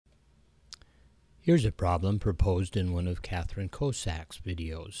Here's a problem proposed in one of Catherine Kosak's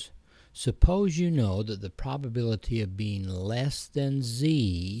videos. Suppose you know that the probability of being less than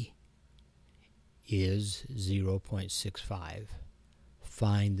z is 0.65.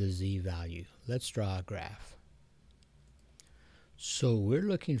 Find the z value. Let's draw a graph. So we're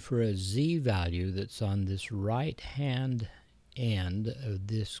looking for a z value that's on this right-hand end of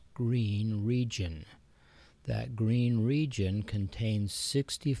this green region. That green region contains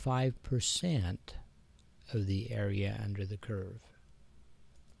 65% of the area under the curve.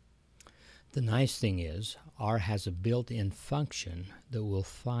 The nice thing is, R has a built-in function that will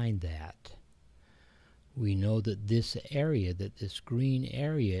find that. We know that this area, that this green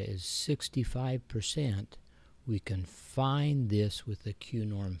area is 65%. We can find this with the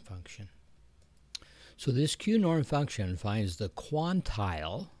Q-norm function. So this Q-norm function finds the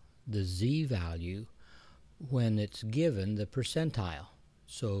quantile, the z value, when it's given the percentile.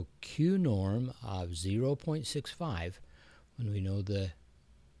 So Q-norm of 0.65, when we know the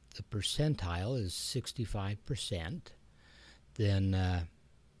percentile is 65%, then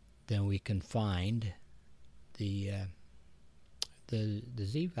we can find the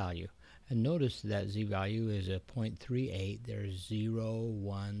z value. And notice that z value is a 0.38. There's 0,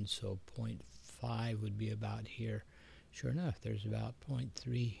 1, so 0.5 would be about here. Sure enough, there's about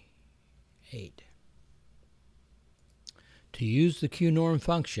 0.38. To use the Q-norm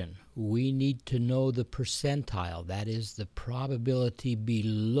function, we need to know the percentile. That is the probability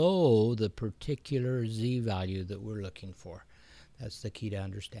below the particular z value that we're looking for. That's the key to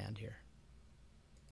understand here.